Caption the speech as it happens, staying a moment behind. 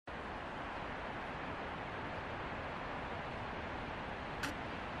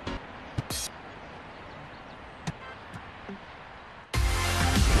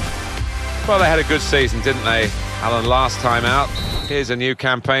Well, they had a good season, didn't they, Alan, last time out? Here's a new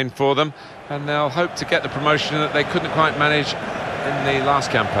campaign for them, and they'll hope to get the promotion that they couldn't quite manage in the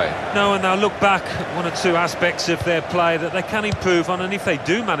last campaign. No, and they'll look back at one or two aspects of their play that they can improve on, and if they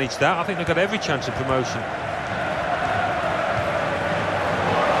do manage that, I think they've got every chance of promotion.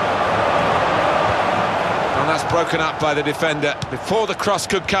 And that's broken up by the defender before the cross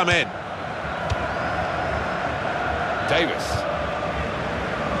could come in. Davis.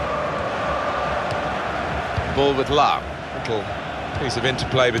 Ball with love. Little piece of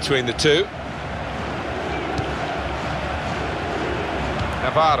interplay between the two.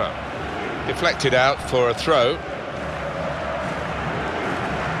 Navarro. Deflected out for a throw.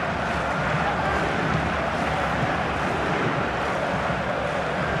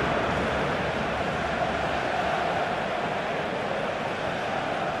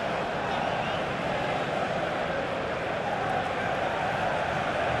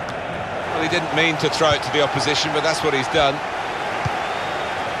 He didn't mean to throw it to the opposition, but that's what he's done.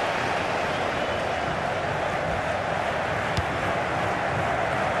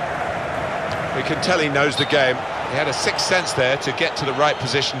 We can tell he knows the game. He had a sixth sense there to get to the right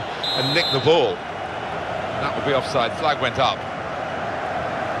position and nick the ball. That would be offside. Flag went up.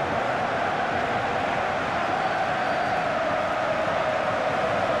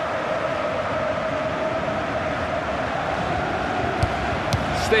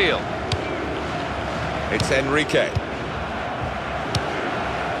 Steal. It's Enrique.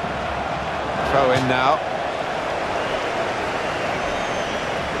 Throw in now.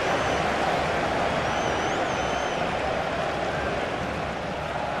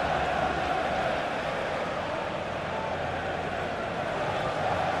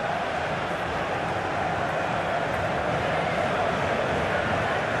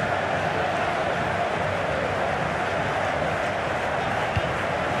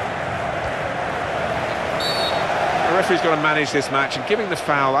 The referee's got to manage this match, and giving the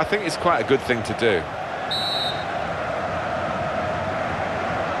foul, I think, is quite a good thing to do.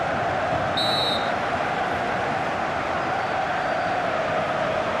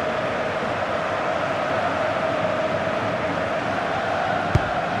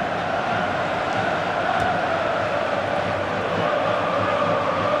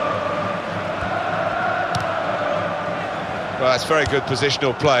 Well, that's very good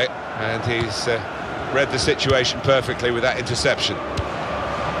positional play, and he's read the situation perfectly with that interception.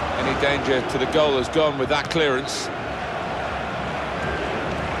 Any danger to the goal has gone with that clearance.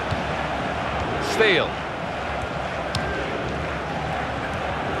 Steal.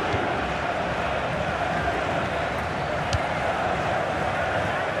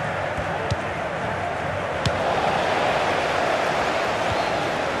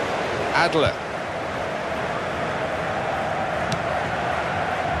 Adler.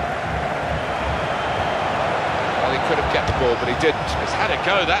 Could have kept the ball, but he didn't. He's had a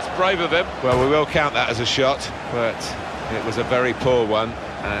go. That's brave of him. Well, we will count that as a shot, but it was a very poor one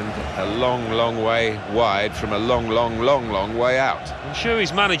and a long way wide from a long way out. I'm sure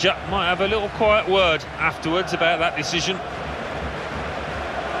his manager might have a little quiet word afterwards about that decision.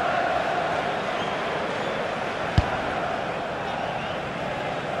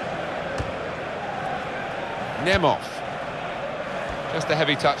 Nemov. Just a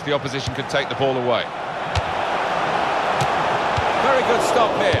heavy touch, the opposition could take the ball away. Very good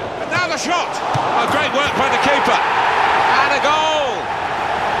stop here. And now the shot! Oh, great work by the keeper. And a goal!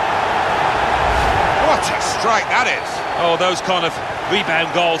 What a strike that is! Oh, those kind of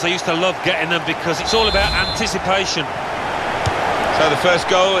rebound goals, I used to love getting them because it's all about anticipation. So the first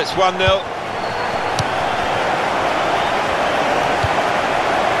goal, it's 1-0.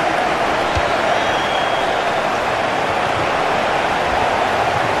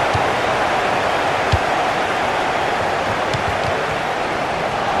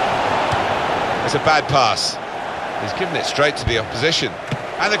 It's a bad pass. He's given it straight to the opposition.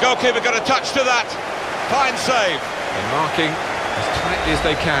 And the goalkeeper got a touch to that. Fine save. They're marking as tightly as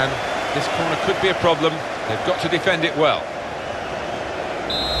they can. This corner could be a problem. They've got to defend it well.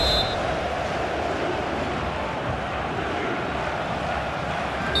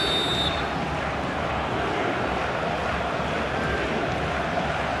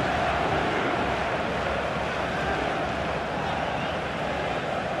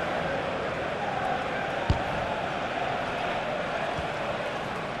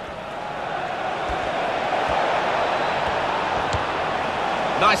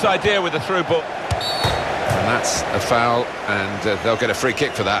 Nice idea with the through ball. And that's a foul, and they'll get a free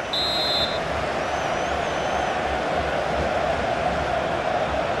kick for that.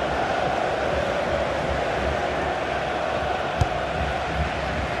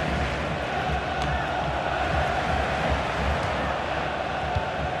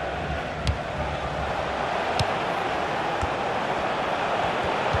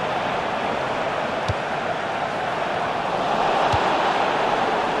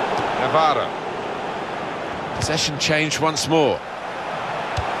 Possession changed once more.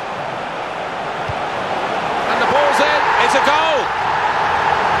 And the ball's in, it's a goal!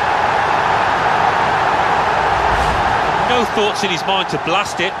 No thoughts in his mind to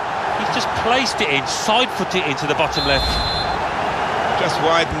blast it. He's just placed it in, side-foot it into the bottom left. Just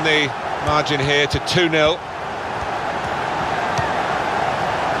widen the margin here to 2-0.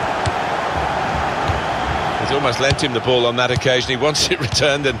 He's almost lent him the ball on that occasion. He wants it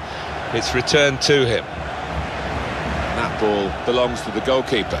returned, and it's returned to him. And that ball belongs to the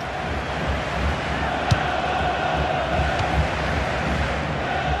goalkeeper.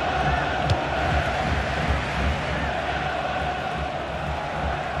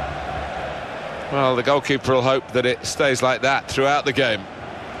 Well, the goalkeeper will hope that it stays like that throughout the game.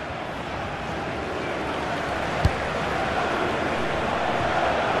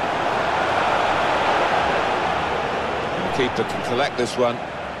 The keeper can collect this one.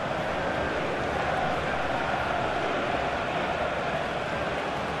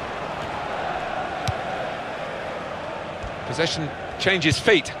 Possession changes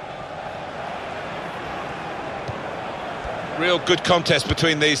feet. Real good contest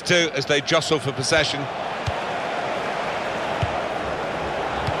between these two as they jostle for possession.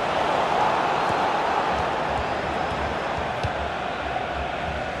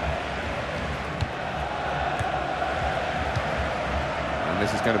 And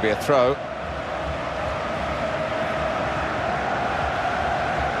this is going to be a throw.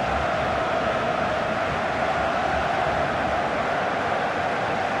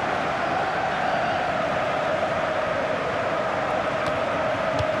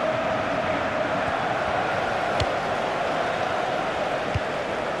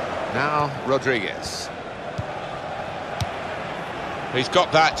 Now Rodriguez. He's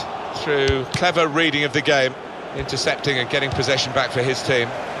got that through clever reading of the game, intercepting and getting possession back for his team.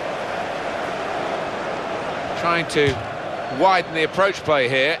 Trying to widen the approach play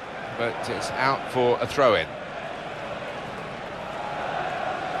here, but it's out for a throw-in.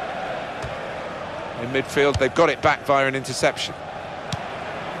 In midfield, they've got it back via an interception.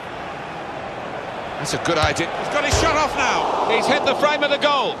 That's a good idea. He's got his shot off now. He's hit the frame of the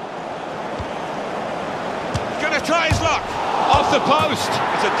goal. Going to try his luck. Off the post.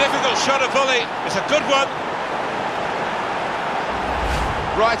 It's a difficult shot, a volley. It's a good one.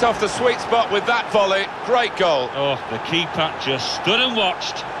 Right off the sweet spot with that volley. Great goal. Oh, the keeper just stood and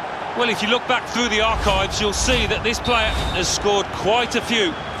watched. Well, if you look back through the archives, you'll see that this player has scored quite a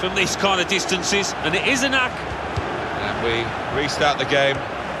few from these kind of distances, and it is a knack. And we restart the game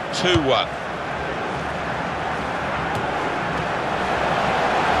 2-1.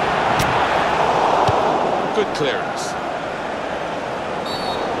 Good clearance.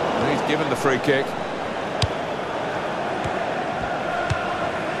 And he's given the free kick.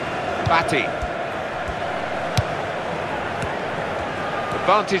 Batty.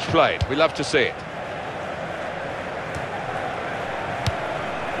 Advantage played. We love to see it.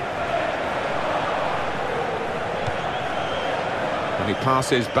 And he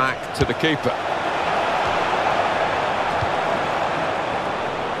passes back to the keeper.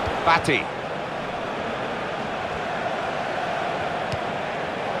 Batty.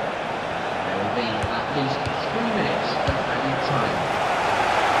 At least 3 minutes of added time.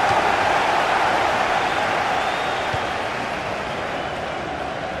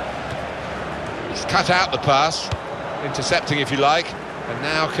 He's cut out the pass, intercepting if you like, and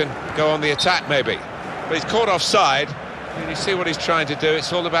now can go on the attack maybe. But he's caught offside, and you see what he's trying to do.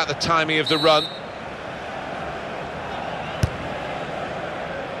 It's all about the timing of the run.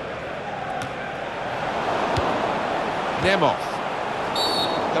 Nemov.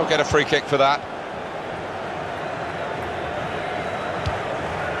 They'll get a free kick for that.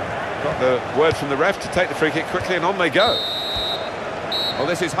 Got the word from the ref to take the free kick quickly, and on they go. Well,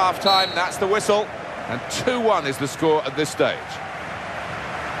 this is half-time, that's the whistle, and 2-1 is the score at this stage.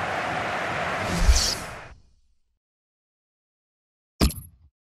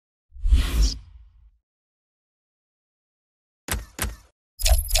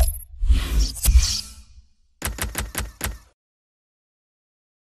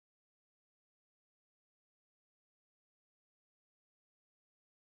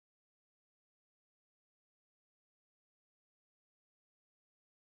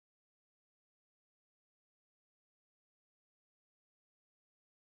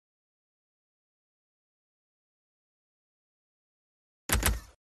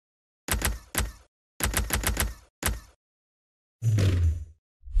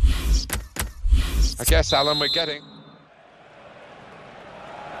 I guess, Alan, we're getting...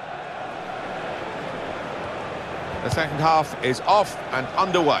 The second half is off and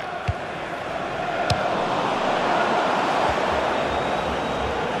underway.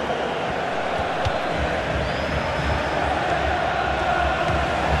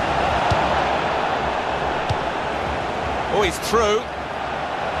 plays through.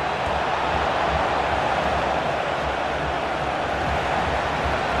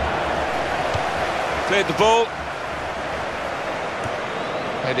 Cleared the ball.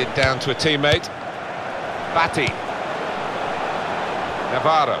 Headed down to a teammate. Batty.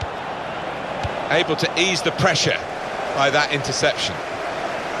 Navarro. Able to ease the pressure by that interception.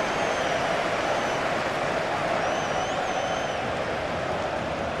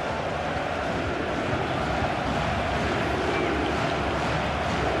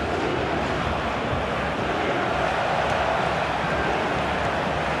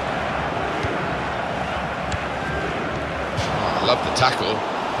 I love the tackle.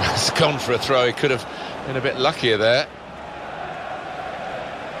 It's gone for a throw. He could have been a bit luckier there.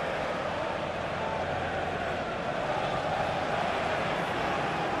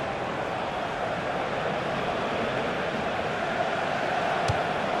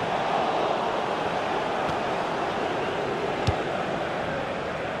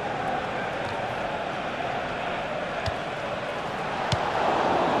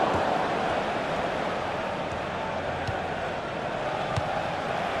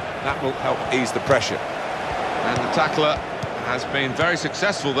 That will help ease the pressure. And the tackler has been very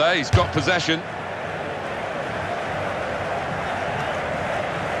successful there. He's got possession.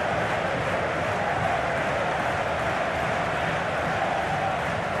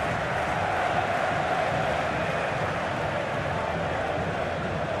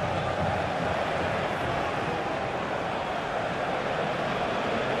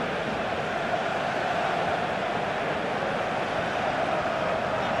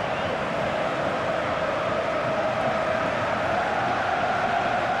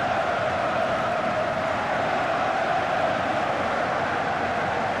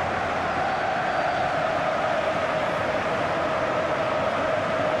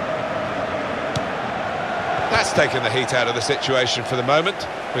 That's taken the heat out of the situation for the moment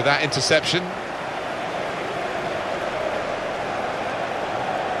with that interception.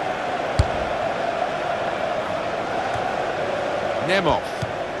 Nemov.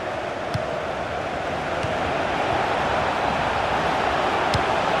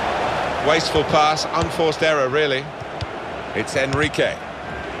 Wasteful pass, unforced error really. It's Enrique.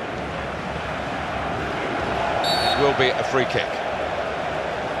 It will be a free kick.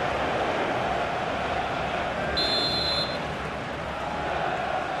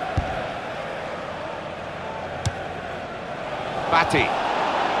 Batty.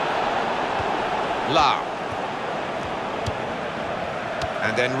 La.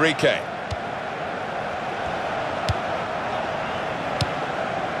 And Enrique.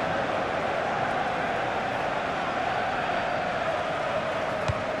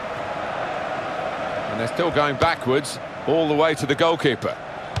 And they're still going backwards all the way to the goalkeeper.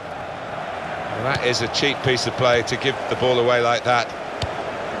 Well, that is a cheap piece of play to give the ball away like that.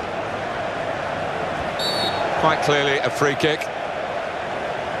 Quite clearly a free kick.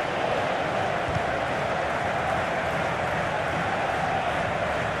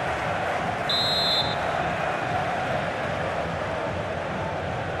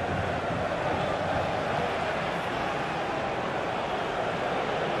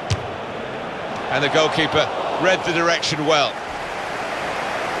 And the goalkeeper read the direction well.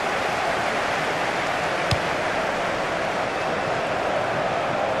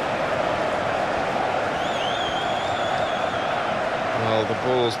 Well, the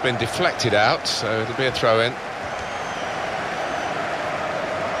ball's been deflected out, so it'll be a throw-in.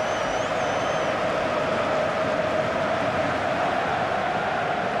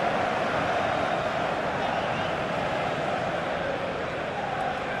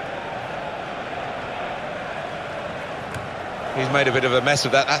 He's made a bit of a mess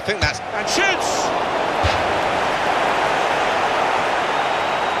of that. I think that's... And shoots!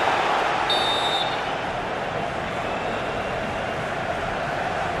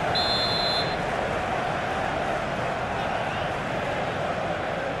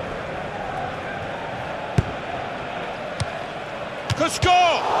 Could score!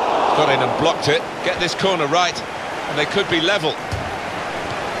 Got in and blocked it. Get this corner right, and they could be level.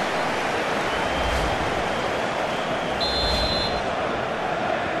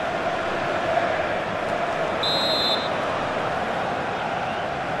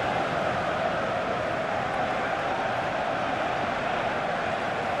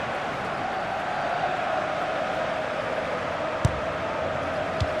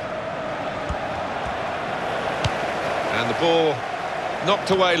 And the ball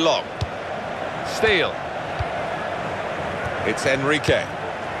knocked away long. Steele. It's Enrique,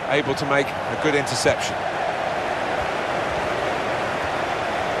 able to make a good interception.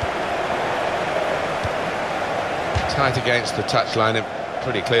 tight against the touchline, and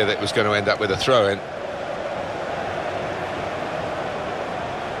pretty clear that it was going to end up with a throw-in.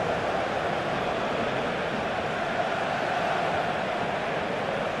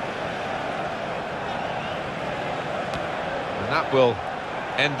 And that will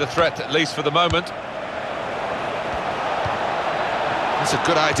end the threat, at least for the moment. That's a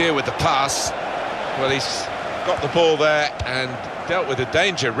good idea with the pass. Well, he's got the ball there and dealt with the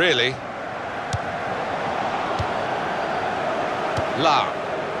danger, really. La.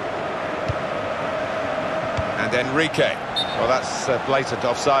 And Enrique. Well, that's blatant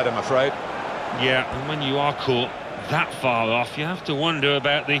offside, I'm afraid. Yeah, and when you are caught that far off, you have to wonder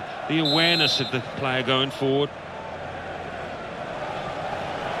about the awareness of the player going forward.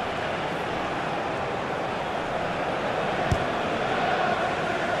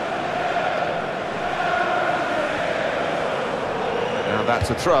 Now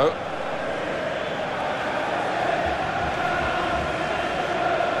that's a throw.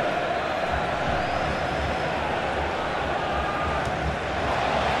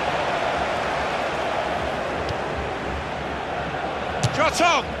 Shot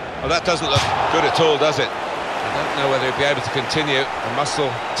on! Well, that doesn't look good at all, does it? I don't know whether he'll be able to continue. A muscle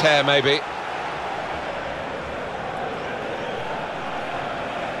tear, maybe.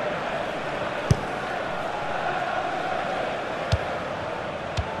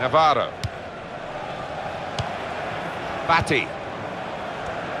 Navarro. Batty.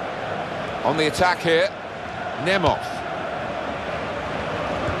 On the attack here, Nemov.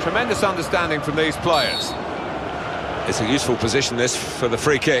 Tremendous understanding from these players. It's a useful position, this, for the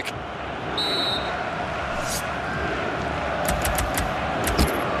free kick.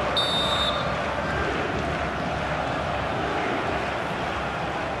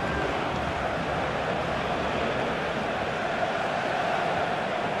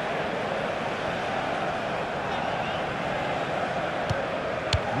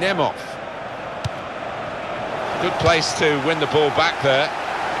 Nemov. Good place to win the ball back there,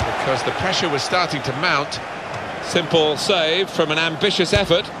 because the pressure was starting to mount. Simple save from an ambitious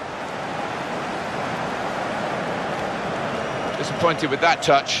effort. Disappointed with that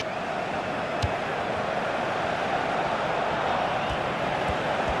touch.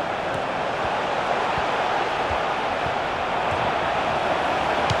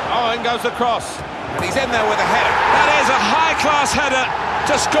 Oh, in goes the cross. And he's in there with a header. That is a high-class header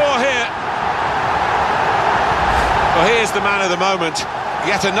to score here. Well, here's the man of the moment.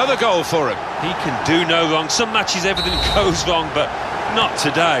 Yet another goal for him. He can do no wrong. Some matches everything goes wrong, but not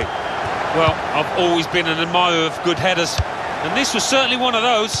today. Well, I've always been an admirer of good headers, and this was certainly one of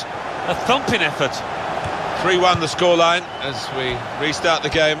those. A thumping effort. 3-1 the scoreline as we restart the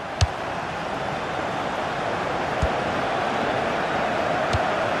game.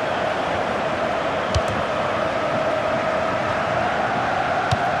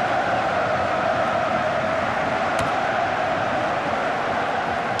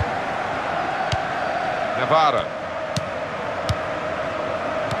 Navarro.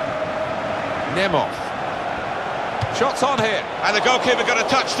 Nemov. Shots on here. And the goalkeeper got a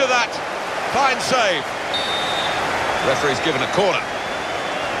touch to that. Fine save. Referee's given a corner.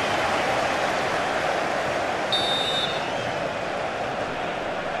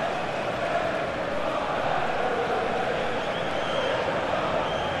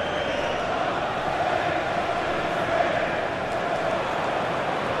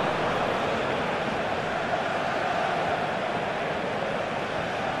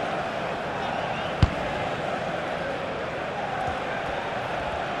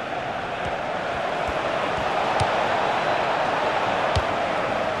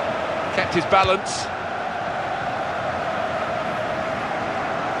 Kept his balance.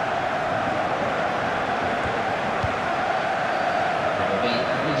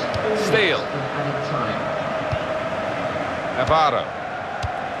 Steal. Navarro.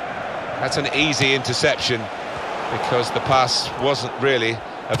 That's an easy interception because the pass wasn't really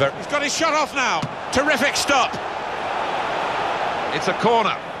a very... He's got his shot off now. Terrific stop. It's a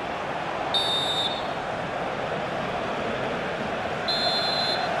corner.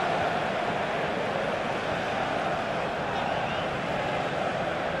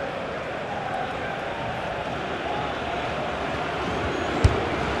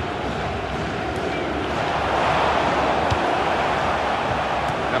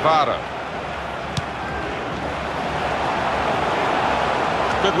 Navarro.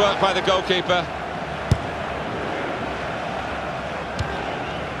 Good work by the goalkeeper.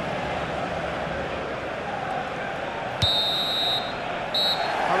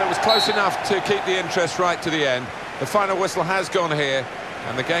 Well, it was close enough to keep the interest right to the end. The final whistle has gone here,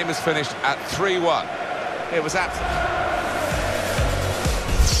 and the game is finished at 3-1. It was absolutely...